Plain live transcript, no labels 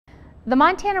The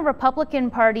Montana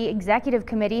Republican Party Executive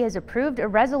Committee has approved a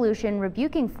resolution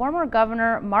rebuking former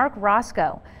Governor Marc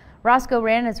Racicot. Racicot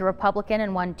ran as a Republican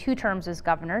and won 2 terms as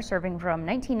governor, serving from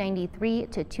 1993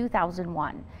 to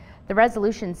 2001. The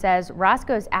resolution says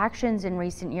Racicot's actions in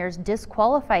recent years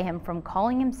disqualify him from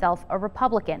calling himself a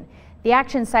Republican. The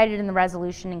actions cited in the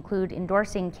resolution include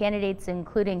endorsing candidates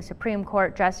including Supreme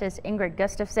Court Justice Ingrid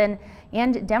Gustafson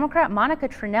and Democrat Monica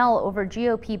Tranel over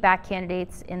GOP-backed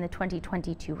candidates in the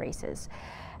 2022 races,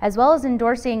 as well as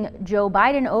endorsing Joe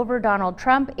Biden over Donald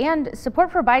Trump and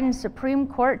support for Biden's Supreme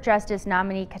Court Justice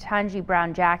nominee Ketanji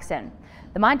Brown Jackson.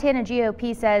 The Montana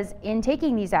GOP says in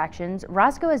taking these actions,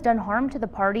 Racicot has done harm to the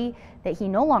party, that he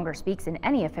no longer speaks in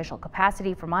any official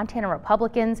capacity for Montana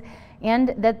Republicans,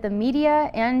 and that the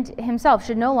media and himself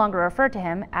should no longer refer to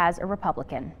him as a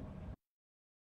Republican.